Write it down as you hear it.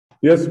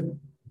Yes.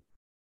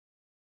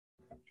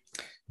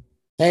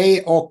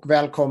 Hej och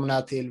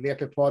välkomna till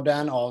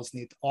VP-podden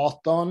avsnitt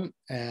 18.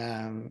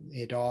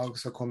 Idag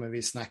så kommer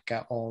vi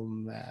snacka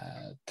om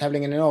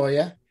tävlingen i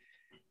Norge.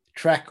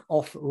 Track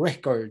of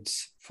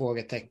Records?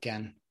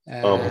 Frågetecken.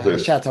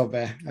 Tja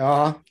Tobbe.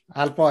 Ja,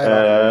 allt bra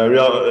idag?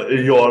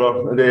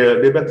 Ja,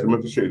 det är bättre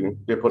med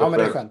förkylning. Det är på men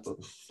det är skönt.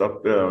 Så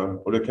att,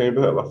 och det kan ju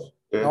behövas.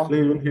 Det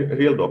blir ju en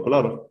hel dag på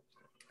lördag.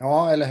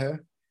 Ja, eller hur?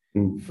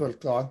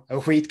 Fullt bra. Det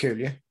var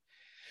skitkul ju.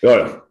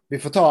 Ja. Vi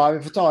får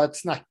ta ett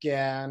snack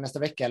nästa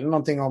vecka eller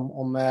någonting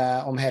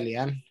om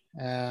helgen.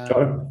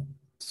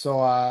 Så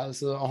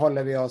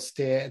håller vi oss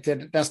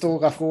till den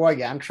stora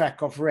frågan,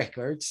 Track of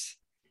Records.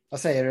 Vad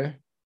säger du?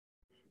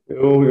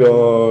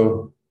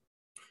 Jo,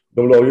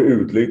 de la ju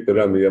ut lite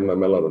där med jämna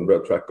mellan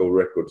de Track of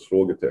Records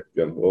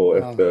frågetecken. Och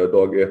efter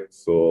dag 1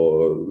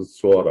 så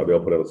svarade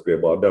jag på den och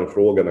skrev bara, den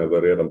frågan är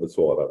väl redan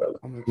besvarad. Eller?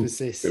 Ja, men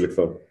precis.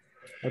 Liksom.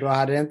 Och då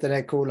hade inte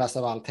det coolaste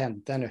av allt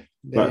hänt ännu.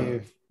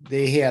 Det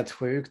är helt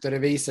sjukt, och det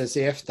visade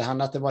sig i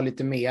efterhand att det var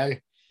lite mer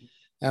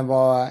än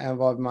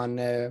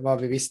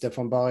vad vi visste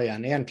från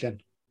början egentligen.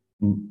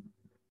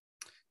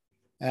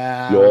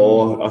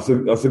 Ja,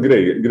 alltså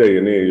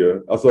grejen är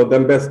ju, alltså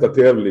den bästa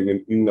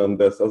tävlingen innan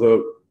dess,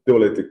 alltså det var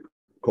lite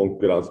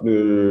konkurrens.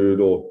 Nu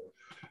då,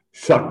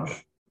 Schack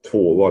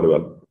 2 var det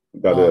väl,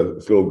 där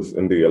det slogs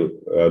en del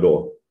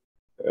då.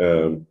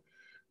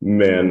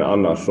 Men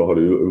annars så har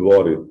det ju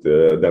varit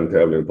den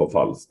tävlingen på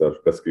Falster,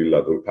 där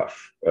Skilla drog pers.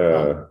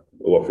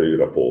 Och var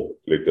 4 på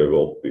lite över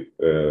 80.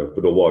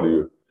 För då var det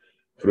ju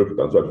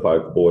fruktansvärt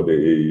fight både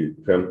i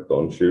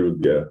 15,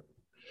 20.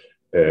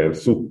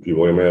 Suki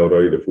var ju med och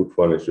röjde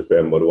fortfarande i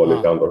 25 och det var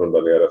lite andra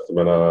hundar nere.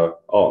 Men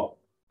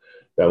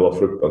den var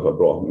fruktansvärt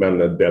bra. Men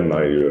denna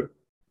är ju...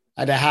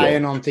 Ja, det här är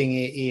någonting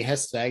i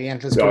hästväg.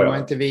 Egentligen skulle man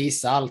inte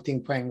visa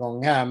allting på en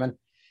gång här. Men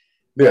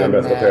det är den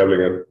bästa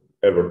tävlingen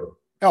ever.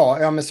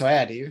 Ja, men så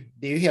är det ju.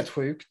 Det är ju helt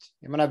sjukt.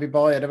 Jag menar, vi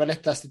började, det var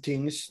lättast och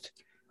tyngst.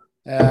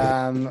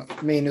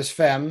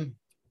 -5.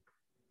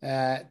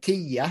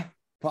 10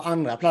 på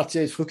andra plats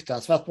är ett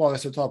fruktansvärt bra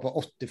resultat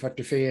på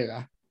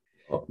 80-44.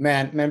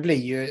 Men blir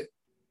ju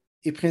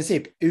i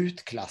princip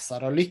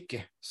utklassad av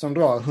Lycke som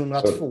drar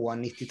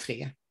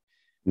 102,93.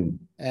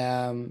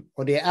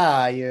 Och det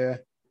är ju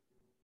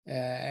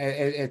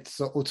ett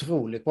så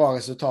otroligt bra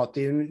resultat. Det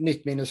är ju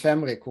nytt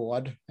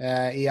 -5-rekord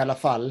i alla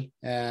fall.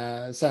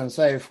 Sen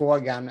så är ju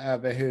frågan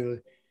över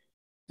hur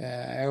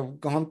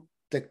jag har inte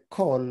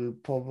koll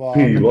på vad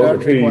Pi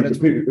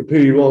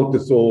var inte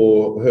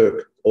så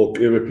högt,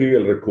 och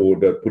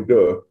EVPL-rekordet på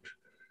dirt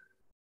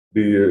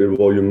det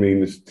var ju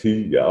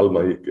 -10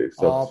 Alma gick i.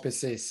 Ja,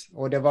 precis.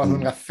 Och det var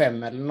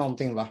 105 eller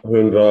någonting, va?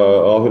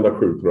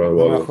 107 tror jag det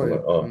var.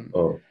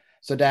 107.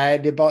 Så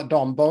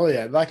de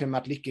börjar verkligen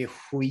med att Lycka är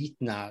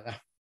skitnära.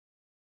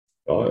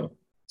 Ja.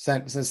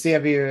 Sen ser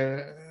vi ju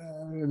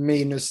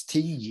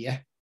 -10.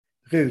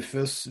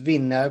 Rufus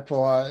vinner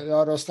på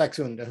då strax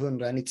under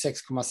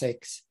 196,6.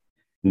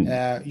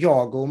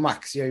 Jag och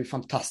Max gör ju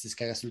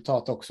fantastiska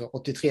resultat också.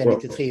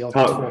 83,93 och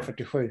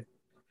 82,47.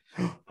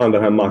 Han, det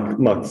här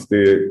Max,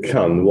 det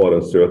kan vara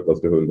den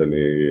sötaste hunden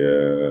i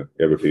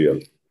EVPL.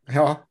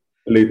 Ja.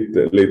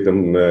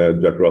 Liten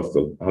Jack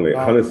Russell. Han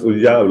är så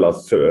jävla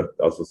söt.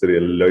 Alltså, så det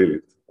är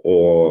löjligt.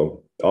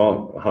 Och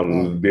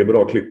det är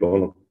bra klipp på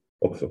honom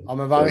också. Ja,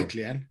 men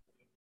verkligen.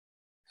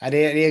 Ja,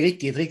 det är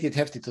riktigt, riktigt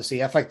häftigt att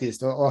se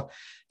faktiskt. Och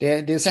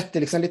det sätter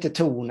liksom lite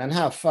tonen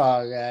här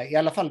för i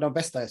alla fall de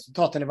bästa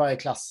resultaten i varje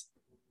klass.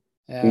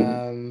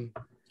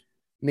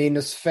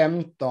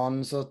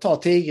 -15 så tar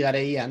Tigra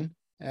det igen.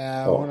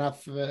 Hon har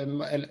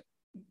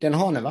den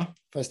har nu, va?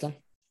 Förresten.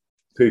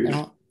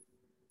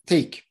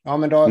 Tik. Ja,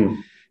 men då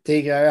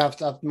Tigra har ju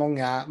haft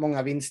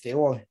många vinster i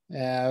år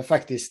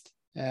faktiskt.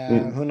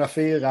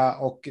 104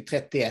 och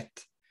 31.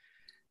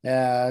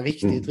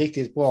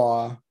 Riktigt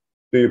bra.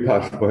 Det är ju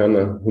pers på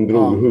henne. Hon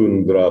drog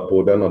 100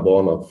 på denna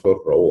bana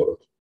förra året.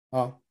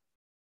 Ja,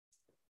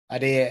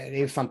 det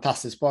är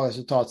fantastiskt bra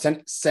resultat.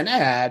 Sen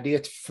är det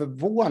ett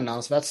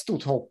förvånansvärt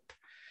stort hopp.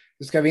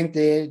 Nu ska vi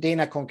inte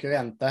dina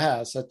konkurrenter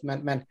här, så att,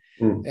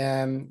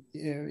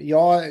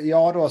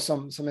 jag då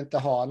som inte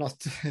har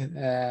något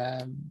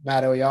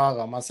med det att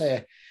göra, om man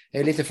säger,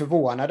 jag är lite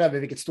förvånad över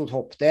vilket stort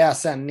hopp det är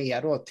sen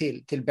ner då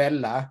till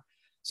Bella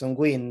som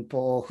går in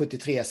på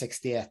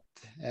 73,61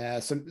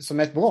 som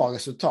ett bra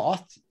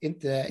resultat,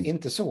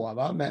 inte så,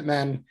 va,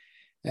 men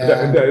det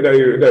är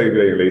ju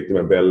grejen lite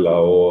med Bella,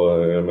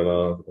 och jag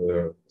menar,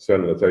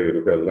 Svenne säger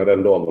det själv, när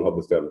den damen har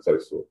bestämt sig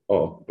så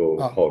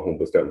har hon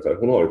bestämt sig.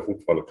 Hon har ju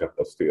fortfarande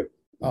kapacitet.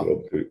 Ja,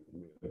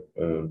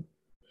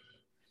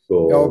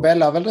 och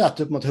Bella har väl rätt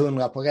upp mot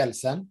 100 på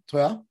rälsen,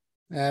 tror jag.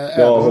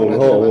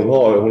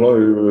 Hon har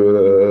ju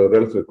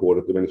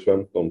rälsrekordet i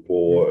 -15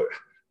 på...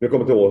 Jag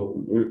kommer inte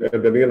ihåg,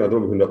 den ena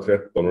drog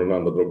 113 och den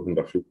andra drog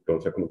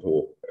 114, så jag kommer inte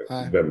ihåg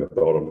vem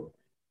av dem.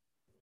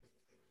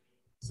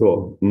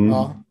 Så.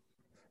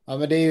 Ja,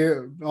 men det är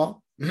ju...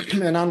 Ja,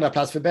 En andra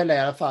plats för Bella i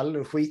alla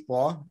fall,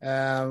 skitbra.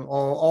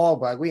 Och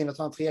Abra går in och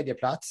tar en tredje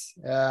plats.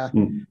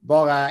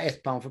 Bara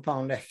 1 pound för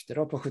pound efter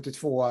då på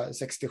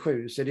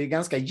 72,67. Så det är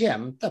ganska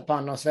jämnt där på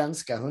de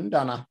svenska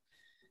hundarna.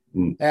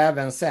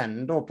 Även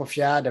sen då på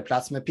fjärde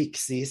plats med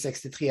Pixie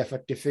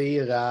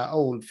 63,44,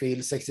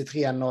 Oldfield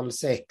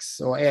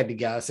 63,06 och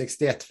Edgar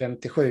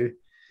 61,57.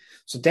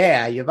 Så det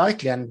är ju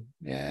verkligen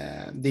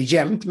det är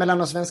jämnt mellan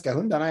de svenska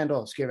hundarna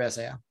ändå, skulle jag vilja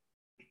säga.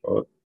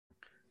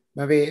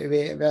 Men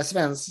vi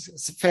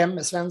har 5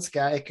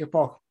 svenska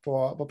ekipage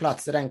på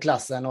plats i den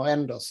klassen och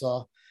ändå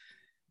så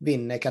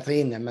vinner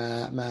Katrine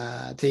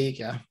med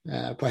Tigra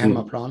på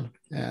hemmaplan.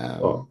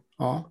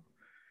 Ja.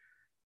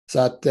 Så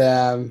att,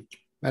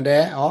 men det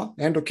är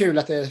ändå kul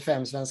att det är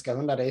 5 svenska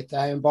hundar dit. Det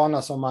är en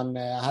bana som man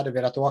hade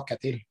velat åka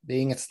till. Det är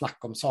inget snack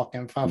om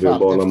saken. Det är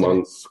bara när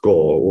man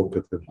ska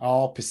åka till.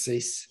 Ja,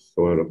 precis.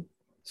 Så är det.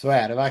 Så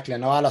är det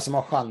verkligen. Och alla som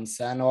har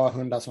chansen och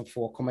hundar som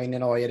får komma in i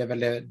Norge, det är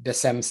väl det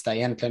sämsta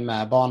egentligen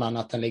med banan,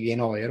 att den ligger i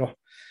Norge då.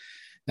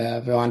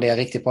 Vi har en del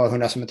riktigt bra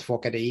hundar som inte får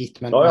åka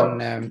dit. Men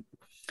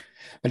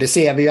det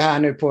ser vi ju här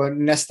nu på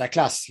nästa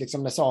klass,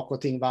 liksom när saker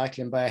och ting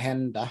verkligen börjar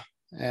hända.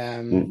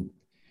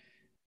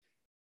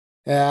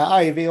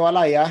 Ivy och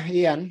Alaya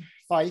igen,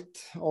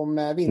 fight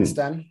om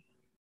vinsten.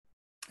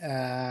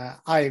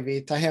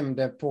 Ivy tar hem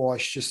det på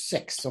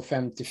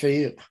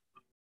 26,54.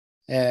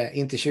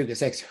 Inte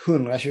 26,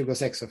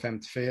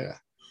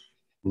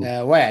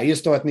 126,54. Och är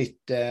just då ett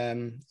nytt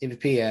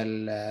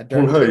EVPL.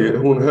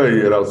 Hon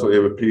höjer alltså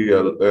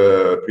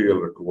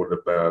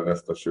EVPL-rekordet med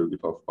nästan 20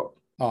 passpass.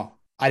 Ja,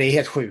 det är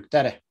helt sjukt. Det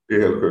är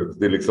helt sjukt.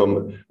 Det är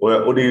liksom,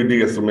 och det är ju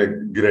det som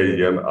är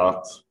grejen,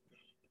 att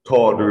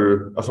tar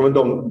du, alltså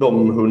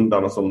de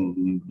hundarna som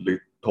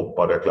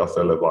toppade klass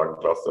eller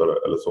vagnklass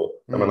eller så.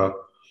 Jag menar,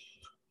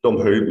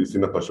 de höjde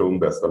sina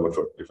personbästa med 40-50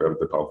 pound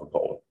för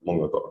pound.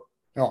 Många av dem.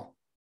 Ja.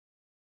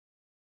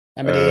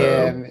 Nej, men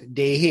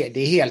det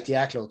är helt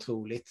jäkla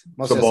otroligt.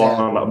 Måste så jag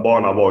säga.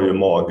 Banan var ju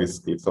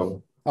magisk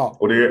liksom. Ja.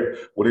 Och det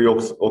är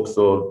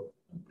också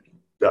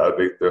där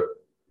lite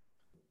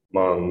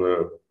man,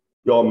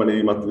 men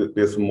i och med att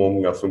det är så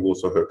många som går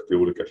så högt i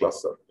olika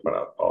klasser. Men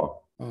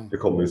det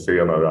kommer ju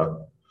senare.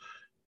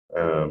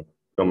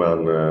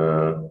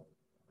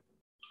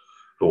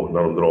 Då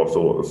när de drar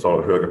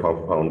så höga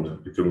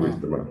pound i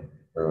tungvikten med.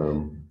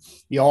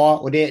 Ja,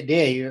 och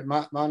det är ju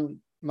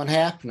man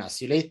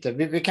häpnas ju lite.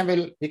 Vi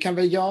kan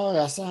väl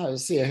göra så här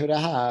och se hur det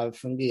här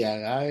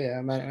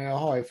fungerar. Men jag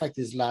har ju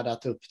faktiskt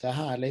laddat upp det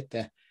här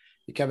lite.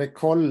 Vi kan väl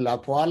kolla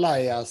på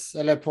Alayas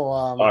eller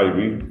på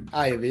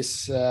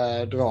Ivys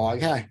drag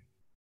här.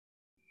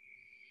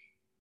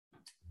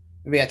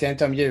 Nu vet jag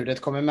inte om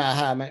ljudet kommer med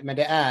här, men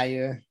det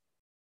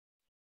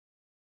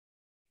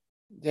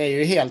är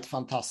ju helt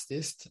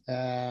fantastiskt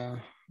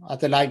att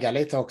det laggar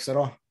lite också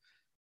då.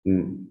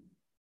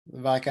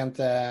 Det verkar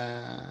inte...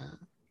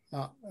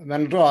 Ja,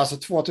 men drar alltså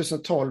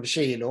 2012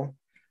 kilo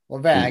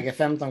och väger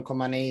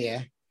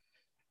 15,9.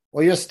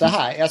 Och just det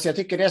här, alltså jag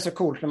tycker det är så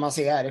coolt när man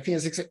ser här. Det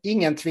finns liksom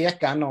ingen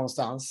tvekan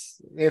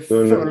någonstans. Det är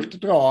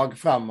fullt drag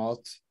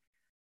framåt.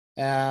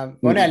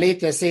 Och det är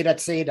lite sida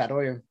till sida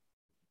då ju.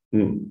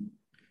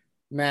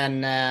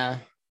 Men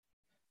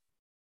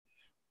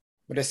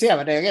och det ser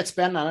man, det är rätt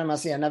spännande när man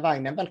ser när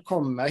vagnen väl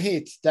kommer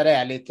hit där det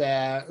är lite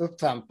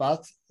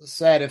upptrampat,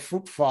 så är det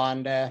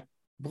fortfarande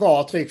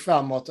bra tryck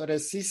framåt, och det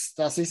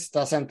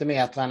sista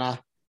centimetrarna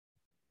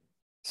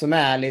som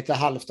är lite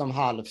halvt om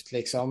halvt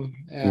liksom,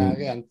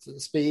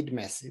 rent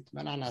speedmässigt,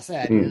 men annars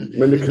är det ju...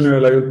 Men det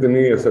knölar ju inte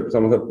ner sig på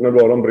samma sätt när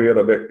du har de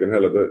breda däcken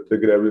heller, det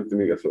gräver ju inte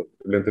ner så,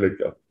 det blir inte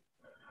lika.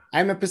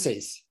 Nej, men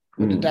precis.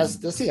 Och det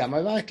ser man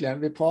ju verkligen.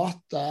 Vi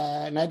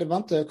pratar, nej det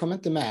kom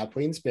inte med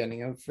på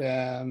inspelningen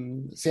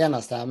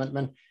senast här,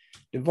 men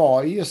det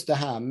var ju just det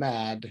här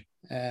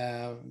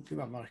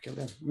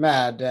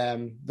med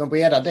de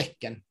breda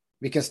däcken.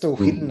 Vilken stor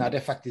skillnad det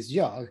faktiskt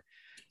gör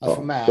att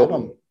få med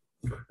dem.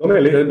 De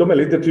är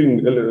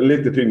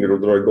lite tyngre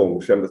att dra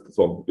igång, kändes det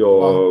som.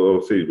 Jag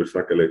och Sivert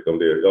snackade lite om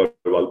det. Jag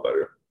är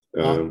Vallberg.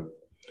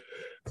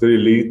 Så det är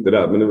lite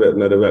där, men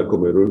när det väl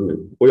kommer i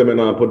rullning. Och jag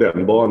menar, på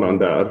den banan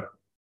där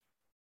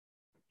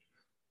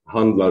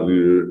handlar det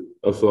ju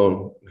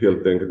alltså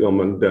helt enkelt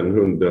men den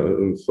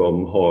hunden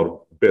som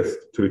har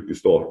bäst tryck i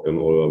starten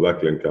och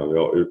verkligen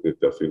kan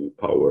utnyttja sin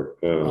power.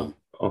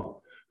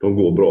 De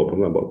går bra på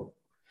den här banan.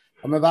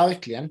 Ja, men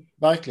verkligen.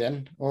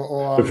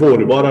 Och... Då får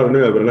du bara den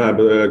över den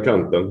här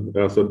kanten.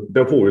 Alltså,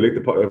 den får ju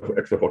lite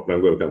extra fart när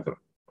den går över kanten.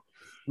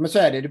 Men så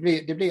är det.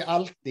 Det blir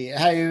alltid...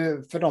 Här är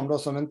ju, för dem då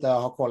som inte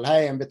har koll,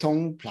 här är en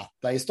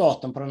betongplatta i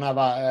starten på den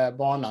här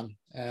banan.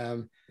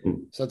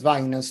 Så att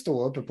vagnen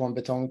står uppe på en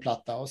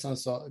betongplatta, och sen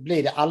så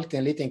blir det alltid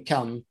en liten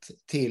kant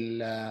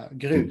till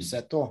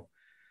gruset då.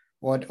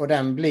 Och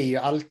den blir ju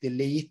alltid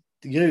lite...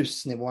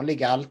 Grusnivån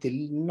ligger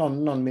alltid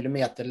någon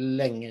millimeter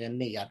längre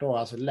ner då,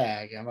 alltså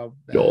lägre än vad...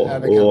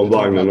 och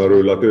vagnen har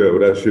rullat över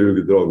det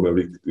 20 drag med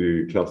vikt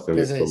i klassen.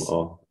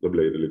 Liksom. Då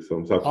blir det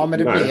liksom... Så att, men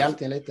det blir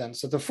alltid en liten...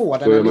 Så då får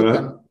den en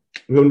liten...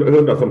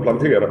 Hundar som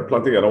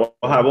planterar.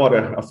 Och här var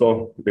det,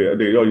 alltså,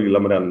 det jag gillar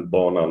med den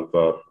banan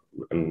för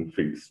en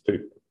fis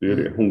typ. Det är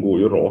ju det. Hon går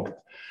ju rakt.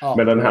 Ja.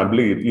 Men den här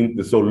blir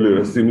inte så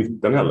lös i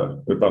mitten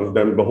heller. Utan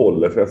den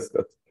behåller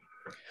fästet.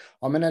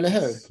 Ja, men eller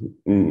hur?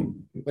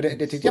 Och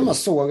det tyckte jag man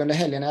såg under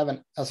helgen även.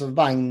 Alltså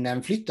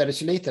vagnen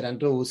flyttades ju lite, den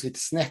drogs lite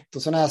snett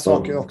och sådana här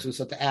saker också.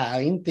 Så att det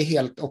är inte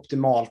helt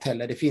optimalt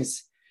heller. Det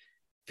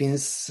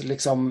finns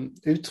liksom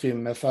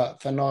utrymme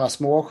för några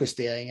små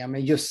justeringar.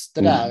 Men just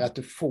det där att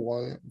du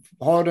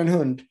har du en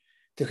hund,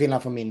 till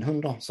skillnad från min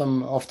hund då,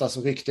 som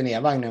oftast ryckte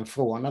ner vagnen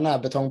från den här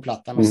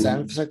betongplattan och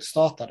sen försökte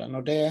starta den.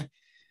 Och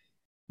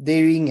det är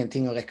ju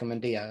ingenting att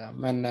rekommendera.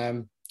 Men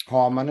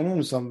har man en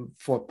hund som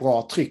får ett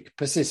bra tryck,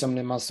 precis som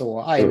när man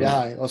såg Ivy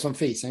här och som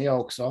Fisen gör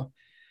också,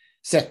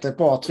 sätter ett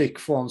bra tryck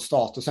från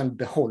start och sen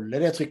behåller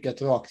det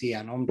trycket rakt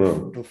igenom,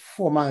 då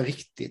får man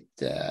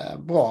riktigt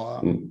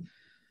bra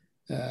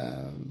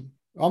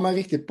men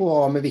riktigt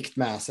bra med vikt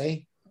med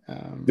sig.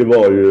 Det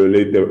var ju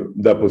lite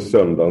där på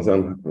söndagen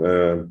sen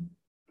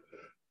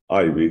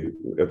Ivy,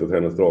 efter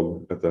hennes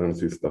drag, efter hennes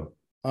sista.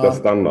 Där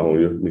stannade hon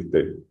ju mitt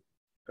i.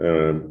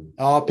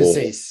 Ja,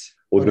 precis.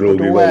 Och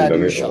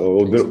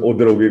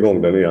drog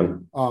igång den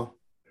igen. Ja.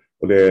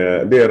 Och det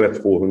är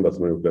rätt få hundar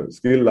som har gjort det.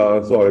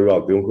 Skilla sa ju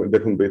alltid, det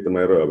kunde bita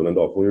mig i röven en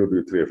dag. Hon gjorde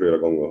ju 3-4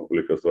 gånger och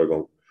lyckades dra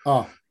igång.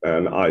 Ja.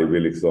 En Ivy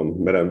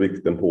liksom, med den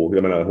vikten på.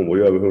 Jag menar, hon var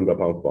ju över 100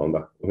 pounds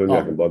där. Och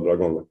hundjäkeln bara dra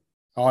igång den.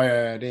 Ja,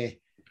 det.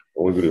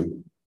 Och en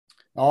grym.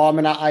 Ja,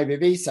 men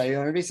Ivy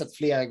hon har visat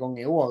flera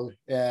gånger i år.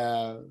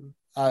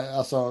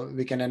 Alltså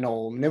vilken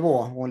enorm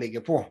nivå hon ligger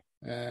på.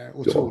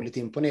 Otroligt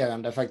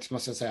imponerande faktiskt,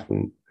 måste jag säga.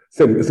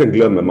 Sen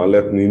glömmer man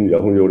lätt Ninja.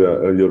 Hon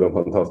gjorde en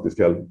fantastisk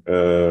helg.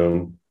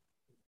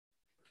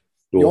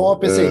 Ja,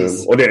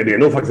 precis. Och det är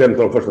nog faktiskt en av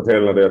de första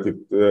tävlingarna där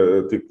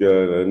jag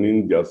tycker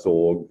Ninja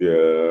såg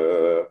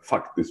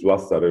faktiskt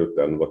vassare ut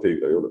än vad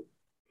Tigra gjorde.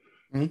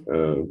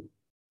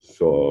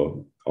 Så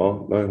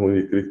ja, nej, hon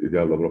gick riktigt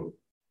jävla bra.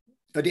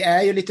 Och det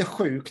är ju lite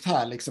sjukt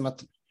här liksom att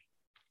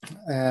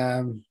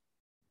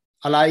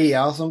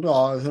Alaya som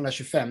drar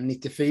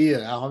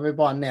 125,94 har vi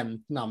bara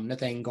nämnt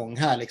namnet en gång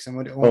här liksom.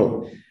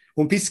 Och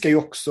hon piskar ju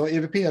också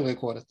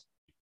EVPL-rekordet.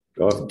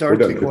 Ja,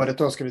 Dirt-rekordet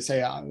då, ska vi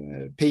säga.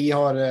 Pi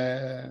har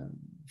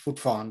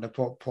fortfarande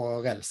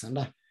på rälsen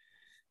där.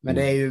 Men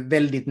det är ju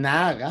väldigt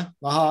nära.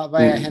 Vad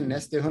är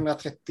hennes? Det är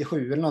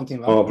 137 eller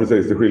någonting, va? Ja,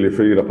 precis. Det skiljer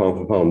 4 pound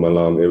för pound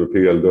mellan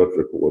EVPL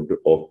Dirt-rekord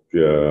och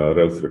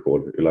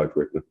rälsrekord i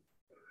lightweight.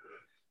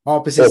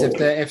 Ja, precis.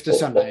 Efter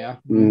söndag, ja.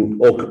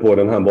 Och på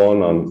den här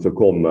banan så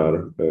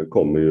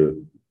kommer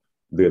ju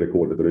det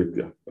rekordet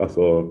rycka.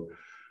 Alltså,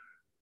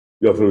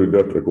 jag tror att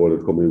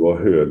Dirt-rekordet kommer ju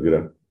vara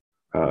högre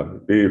här.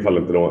 Det är ju ifall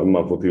inte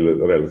man får till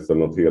rälsen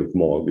något helt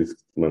magiskt.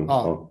 Men,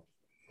 ja.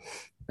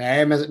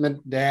 Nej,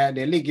 men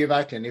det ligger ju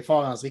verkligen i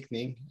farans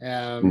riktning.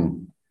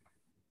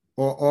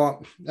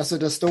 Och alltså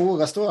den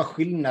stora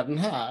skillnaden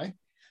här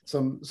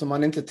som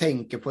man inte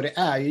tänker på, det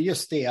är ju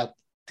just det att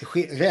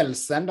till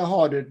rälsen där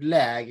har du ett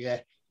lägre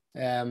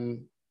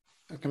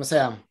kan man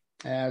säga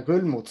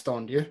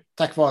rullmotstånd ju,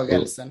 tack vare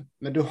rälsen.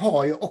 Men du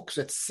har ju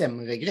också ett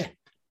sämre grepp.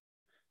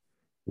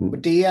 Och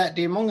det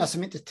är många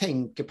som inte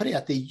tänker på det,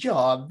 att det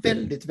gör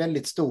väldigt,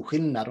 väldigt stor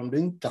skillnad om du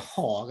inte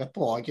har ett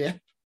bra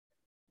grepp.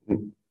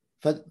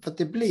 För att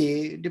det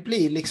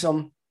blir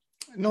liksom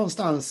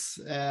någonstans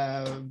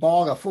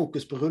bara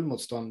fokus på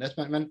rullmotståndet.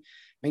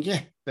 Men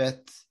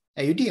greppet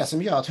är ju det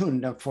som gör att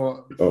hunden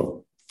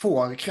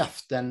får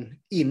kraften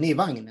in i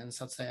vagnen,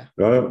 så att säga.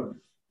 Ja.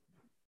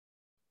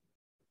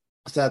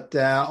 Så att det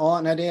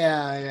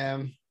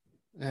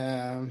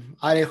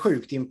är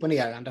sjukt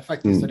imponerande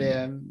faktiskt. Och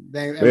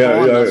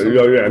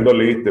jag är ju ändå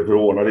lite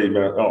förvånad i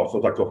med,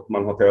 som sagt,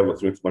 man har tävlat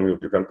så mycket som man har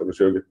gjort i 15 och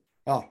 20.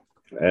 Ja.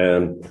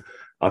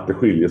 Att det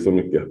skiljer så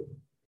mycket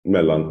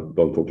mellan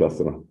de två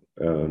klasserna.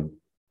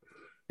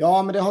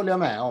 Ja, men det håller jag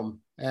med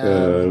om.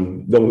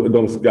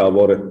 De ska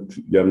vara rätt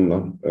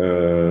jämna.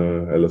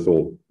 Eller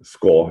så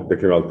det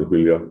kan ju alltid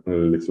skilja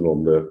liksom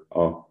om det.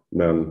 Ja,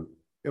 men...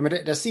 Ja, men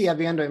det ser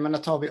vi ändå. Men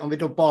om vi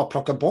då bara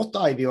plockar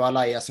bort Ivy och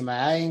Alaya som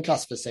är i en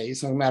klass för sig,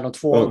 som är de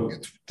två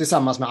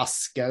tillsammans med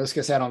Asker, ska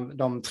jag säga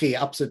de 3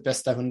 absolut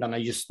bästa hundarna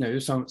just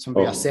nu som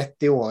vi har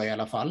sett i år i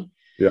alla fall.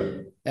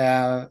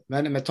 Yeah.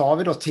 Men tar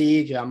vi då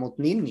Tigra mot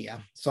Ninja,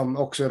 som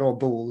också då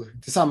bor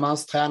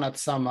tillsammans, tränar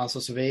tillsammans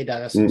och så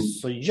vidare,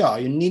 så gör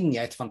ju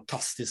Ninja ett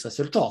fantastiskt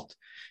resultat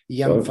i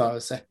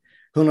jämförelse.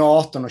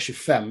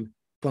 118,25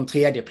 på en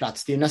 3:e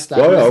plats. Det är ju nästan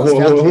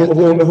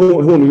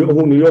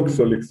hon är ju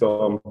också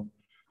liksom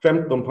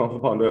 15 pound för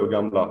pound över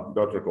gamla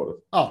Dirt-rekordet.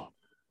 Ja.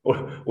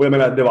 Och jag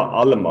menar, det var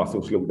Alma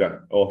som slog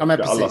det. Och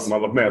alla som har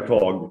varit med ett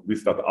tag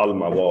visste att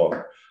Alma var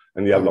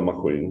en jävla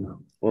maskin.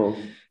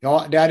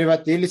 Ja, det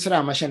är lite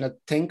sådär man känner,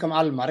 tänk om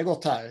Alma hade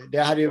gått här. Det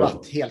hade ju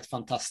varit helt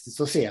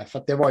fantastiskt att se, för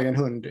att det var ju en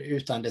hund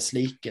utan dess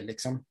like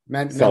liksom.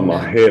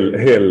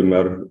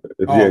 Helmer,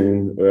 ett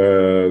gäng,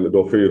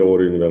 då 4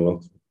 år yngre eller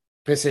något.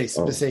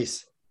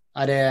 Precis.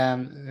 Ja,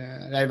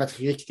 det har varit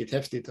riktigt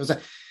häftigt. Och så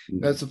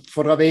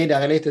får dra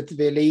vidare lite,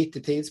 vi är lite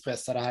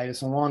tidspressade här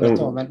som vanligt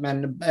då,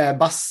 men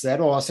Basse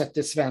då har sett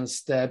ett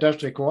svenskt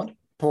Dirt-rekord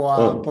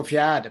på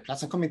 4:e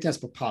plats. Han kom inte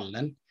ens på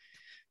pallen.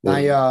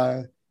 Han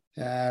gör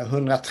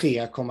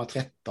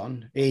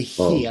 103,13. Det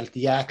är helt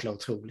jäkla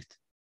otroligt.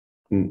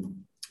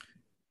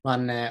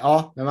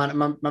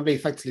 Man blir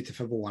faktiskt lite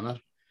förvånad.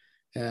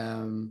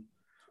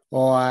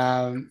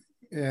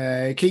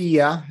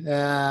 Kia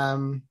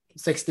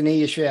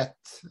 69,21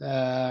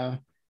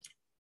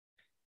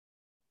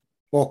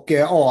 och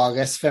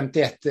Ares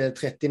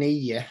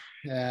 51,39.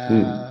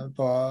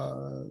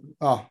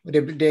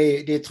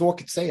 Det är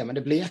tråkigt att säga, men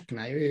det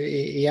bleknar ju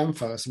i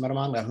jämförelse med de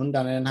andra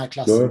hundarna i den här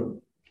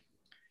klassen.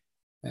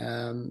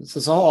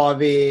 Så har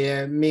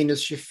vi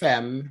minus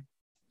 25.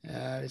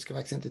 Vi ska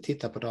faktiskt inte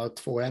titta på dag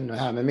 2 ännu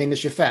här, men minus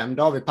 25,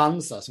 då har vi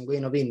Pansar som går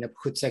in och vinner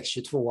på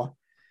 76,22.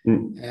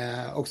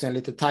 Också en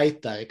lite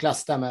tajtare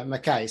klass där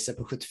med Kaiser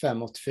på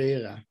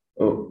 75,84.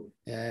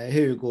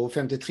 Hugo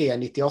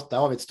 53,98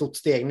 har vi ett stort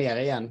steg ner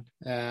igen.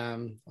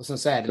 Och sen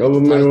så är det lite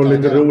men det var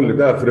lite roligt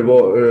där, för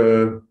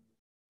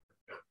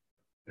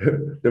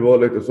det var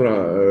lite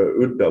sådana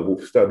udda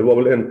woofs där. Det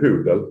var väl en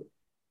pudel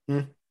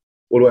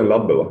och då en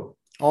labbe, va?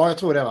 Ja, jag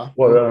tror det, va?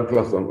 Var det den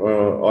klassen?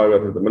 Ja, jag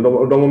vet inte. Men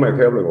de var med i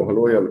tävlingen, och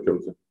det var jävligt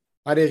kul.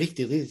 Ja, det är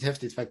riktigt, riktigt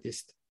häftigt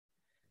faktiskt.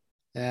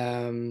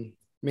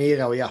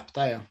 Mira och Japp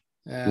där, ja.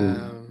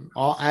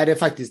 Det är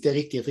faktiskt, det är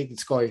riktigt, riktigt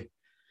skoj.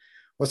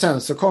 Och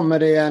sen så kommer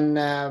det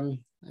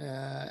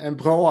en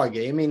Brage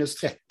i minus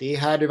 30.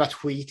 Här hade det varit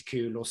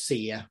skitkul att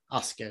se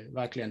Asker,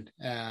 verkligen.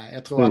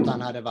 Jag tror att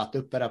han hade varit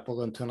uppe där på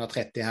runt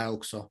 130 här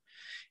också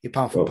i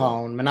pound for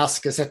pound. Men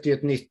Asker sätter ju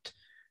ett nytt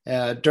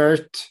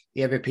Dirt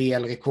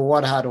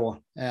EVPL-rekord här då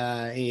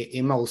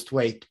i most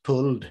weight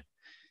pulled.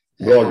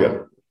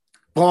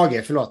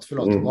 Brage, förlåt,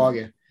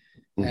 Brage.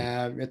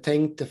 Jag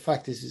tänkte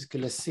faktiskt vi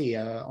skulle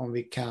se om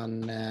vi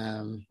kan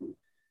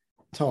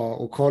ta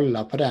och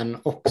kolla på den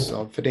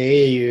också, för det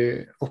är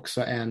ju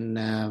också en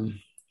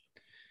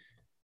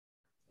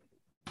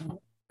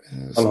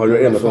han har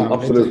ju en av de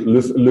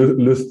absolut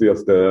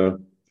lustigaste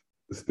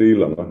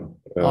stilarna.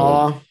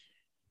 Ja.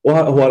 Och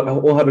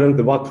hade det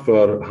inte varit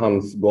för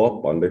hans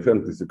gapande i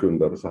 50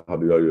 sekunder så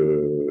hade jag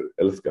ju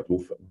älskat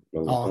Woofen.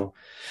 Ja.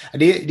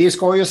 Det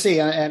ska ju se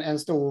en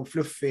stor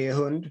fluffig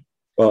hund.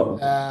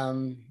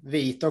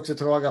 Vit också,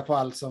 tråga på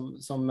allt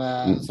som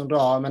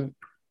drar, men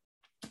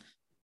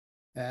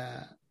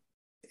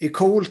det är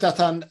coolt att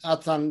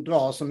han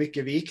drar så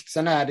mycket vikt.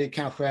 Sen är det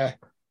kanske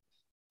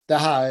det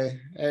här,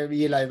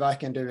 gillar ju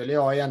varken du eller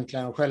jag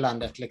egentligen,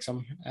 skällandet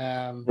liksom.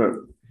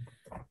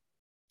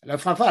 Eller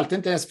framförallt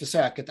inte ens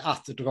försöket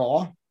att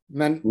dra,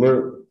 men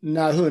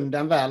när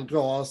hunden väl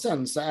drar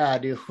sen så är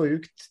det ju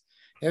sjukt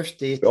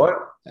häftigt. Det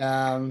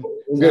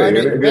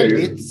är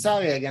väldigt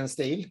säregen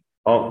stil.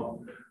 Ja,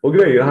 och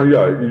grejer han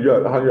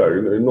gör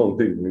ju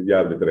någonting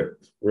jävligt rätt.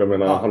 Jag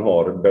menar, han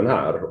har den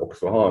här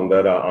också, har han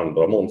det där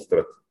andra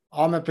monstret.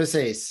 Ja, men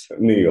precis.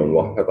 Neon,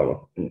 va, heter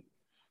han.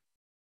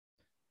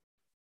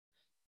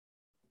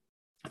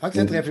 Jag har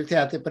faktiskt inte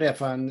reflekterat på det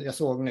förrän jag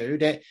såg nu.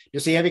 Du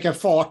ser vilken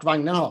fart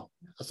vagnen har.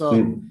 Alltså,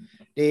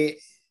 det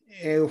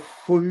är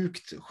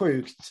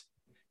sjukt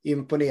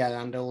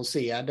imponerande att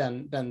se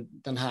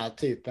den här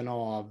typen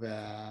av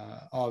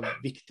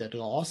vikter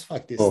dras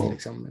faktiskt.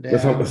 Liksom.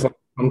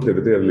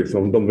 Samtidigt är det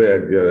liksom, de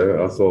väger,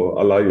 alltså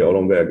Alaya, och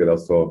de väger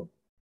alltså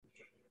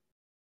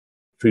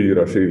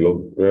 4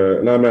 kilo.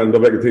 Nej, men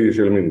de väger 10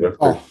 kilo mindre.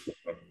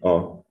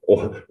 Ja.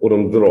 Och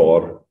de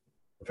drar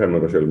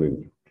 500 kilo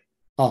mindre.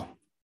 Ja.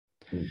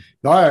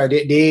 Ja,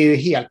 det är ju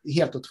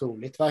helt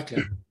otroligt,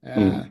 verkligen.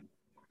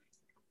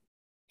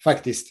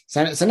 Faktiskt.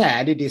 Sen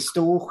är det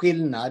stor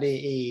skillnad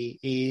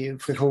i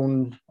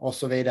friktion och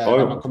så vidare.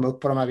 När man kommer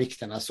upp på de här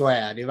vikterna, så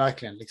är det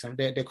verkligen. Liksom,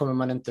 det kommer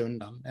man inte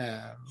undan.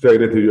 Säg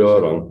det till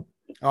Göran.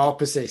 Ja,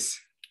 precis.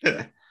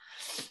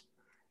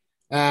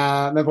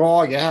 Med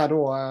Brage här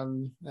då,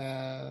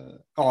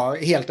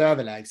 helt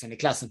överlägsen i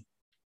klassen.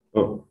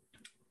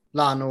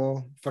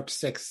 Lano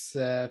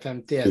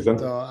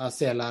 46,51 och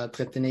Acela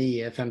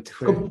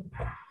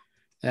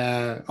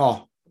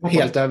 39,57.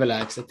 Helt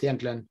överlägset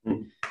egentligen.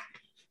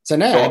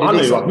 Sen är det han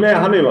har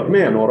ju varit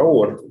med några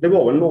år. Det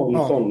var väl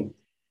någon sån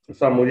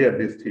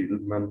Samojedis till,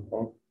 men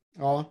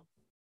ja.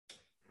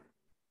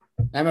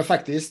 Nej, men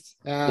faktiskt.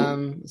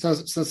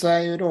 Sen så är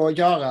ju då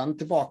Göran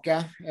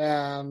tillbaka.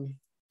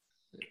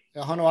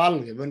 Jag har nog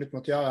aldrig vunnit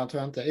mot Göran,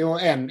 tror jag inte. Jo,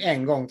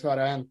 en gång tror jag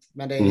det har hänt.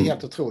 Men det är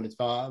helt otroligt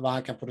vad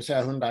han kan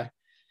producera hundar.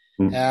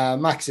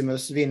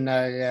 Maximus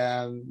vinner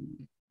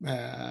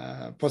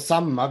på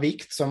samma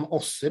vikt som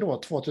Ossi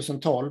då,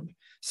 2012.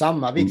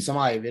 Samma vikt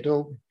som Ivy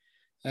drog.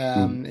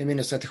 I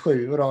minus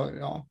 37. Och då,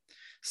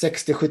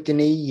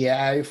 60-79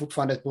 är ju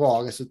fortfarande ett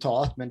bra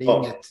resultat. Men det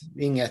är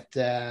inget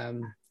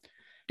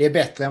det är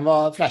bättre än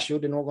vad Flash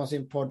gjorde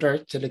någonsin på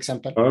Dirt till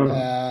exempel.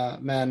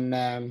 Men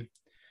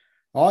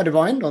det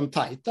var ändå en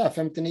tajt där.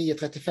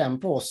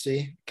 59-35 på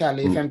Ossi.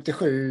 Kali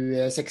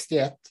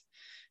 57-61.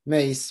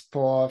 Mace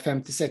på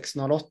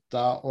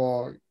 56-08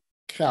 och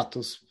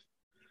Kratos,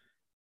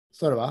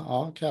 så det, va?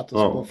 Ja,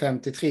 Kratos på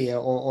 53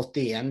 och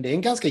 81. Det är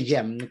en ganska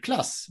jämn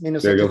klass.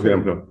 Minus 87.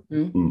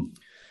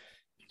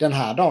 Den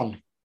här dagen.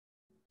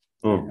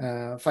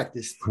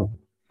 Faktiskt.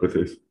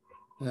 Precis.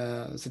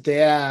 Så det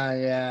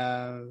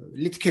är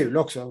lite kul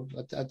också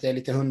att det är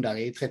lite hundar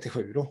i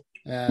 37 då,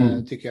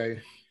 tycker jag ju.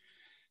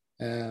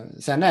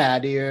 Sen är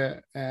det ju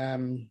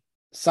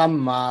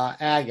samma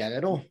ägare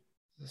då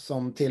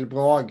som till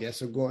Brage,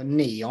 så går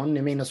Neon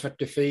i minus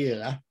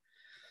 44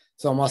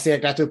 som har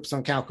seglat upp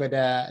som kanske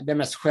det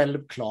mest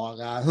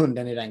självklara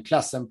hunden i den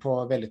klassen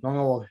på väldigt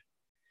många år.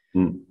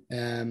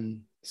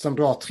 Som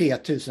drar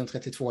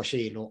 3032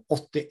 kilo,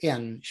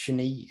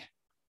 81,29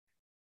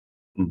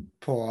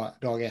 på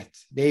dag 1.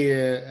 Det är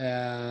ju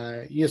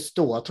just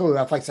då tror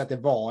jag faktiskt att det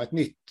var ett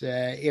nytt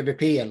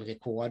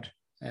EVPL-rekord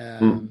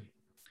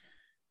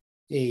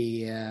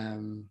i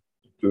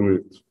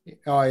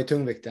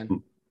tungvikten.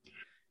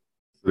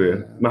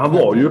 Men han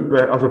var ju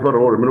uppe, alltså förra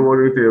året, men då var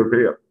det ju inte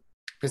EVPL.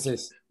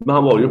 Precis. Men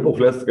han var ju på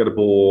fläskade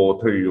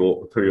på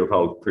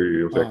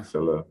 3,5-3,6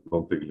 eller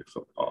någonting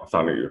liksom. Ja, så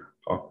han är ju...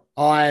 Ja,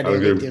 det är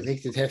riktigt,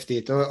 riktigt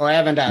häftigt. Och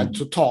även där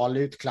total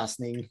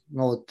utklassning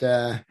mot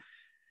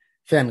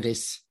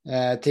Fenris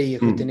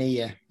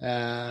 10,79.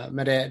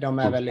 Men de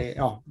är väl,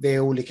 det är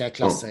olika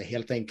klasser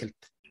helt enkelt.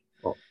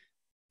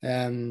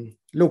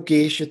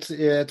 Loki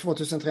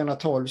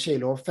 2312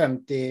 kilo,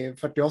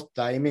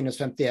 50,48 i minus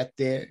 51.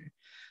 Det är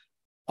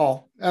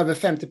över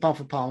 50 pound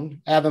för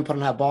pound. Även på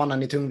den här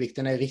banan i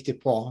tungvikten är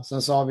riktigt bra.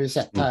 Sen så har vi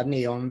sett här,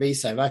 Neon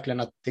visar verkligen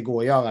att det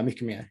går att göra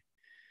mycket mer.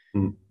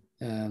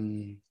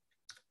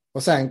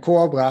 Och sen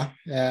Cobra,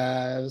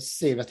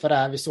 Sivet var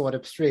där, vi såg det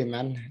på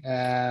streamen.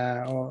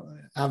 Och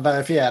han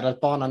verifierade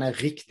att banan är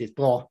riktigt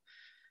bra.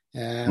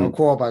 Och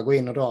Cobra går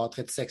in och drar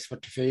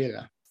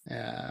 36,44.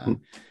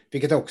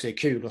 Vilket också är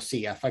kul att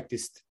se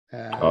faktiskt,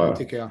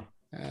 tycker jag.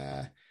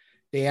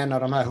 Det är en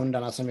av de här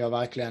hundarna som jag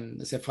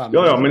verkligen ser fram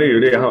emot. Ja, men det är ju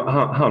det.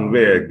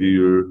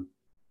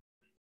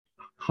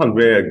 Han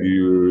väger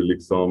ju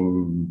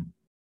liksom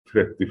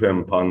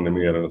 35 pannor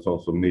mer än en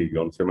sån som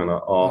Nigon. Så jag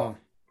menar,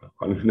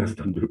 han är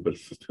nästan dubbelt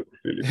så stor.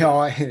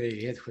 Ja, det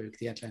är helt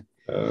sjukt egentligen.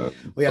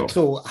 Och jag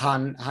tror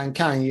han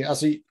kan ju,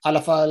 alltså i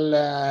alla fall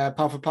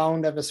pound för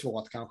pound är väl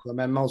svårt kanske,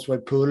 men most way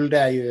pull det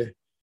är ju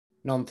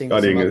någonting.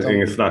 Ja, det är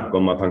ingen snack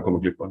om att han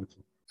kommer klippa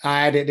liksom.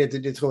 Nej,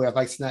 det tror jag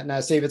faktiskt.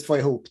 När Sivet får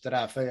ihop det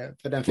där,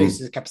 för den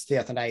fysiska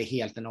kapaciteten där är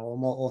helt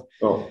enorm.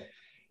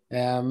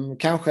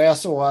 Kanske är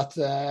så att,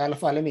 i alla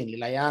fall i min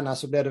lilla hjärna,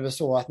 så blev det väl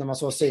så att när man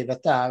såg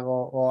Sivet där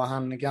och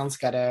han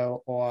granskade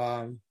och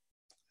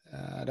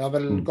det har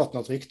väl gått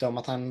något rykte om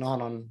att han har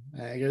någon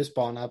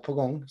grusbana på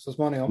gång så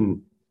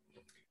småningom.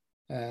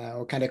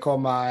 Och kan det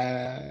komma,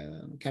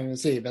 kan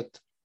Sivet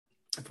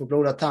få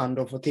blodad tand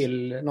och få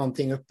till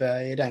någonting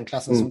uppe i den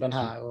klassen som den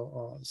här,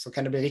 och så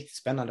kan det bli riktigt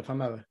spännande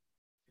framöver.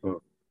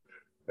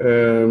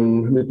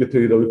 Hur mycket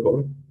tid har vi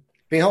kvar?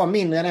 Vi har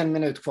mindre än 1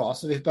 minut kvar,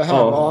 så vi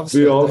behöver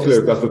avsluta. Vi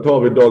avslutar, så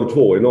tar vi dag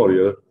 2 i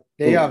Norge.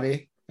 Det gör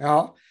vi,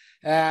 ja.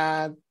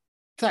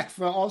 Tack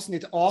för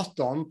avsnitt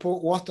 18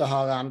 på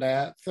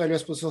återhörande. Följ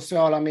oss på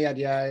sociala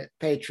medier,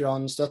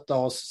 Patreon, stötta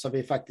oss så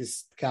vi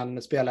faktiskt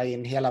kan spela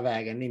in hela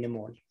vägen in i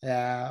mål.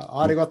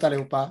 Ha det gott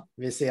allihopa.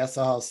 Vi ses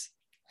och hörs.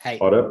 Hej.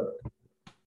 Ha det.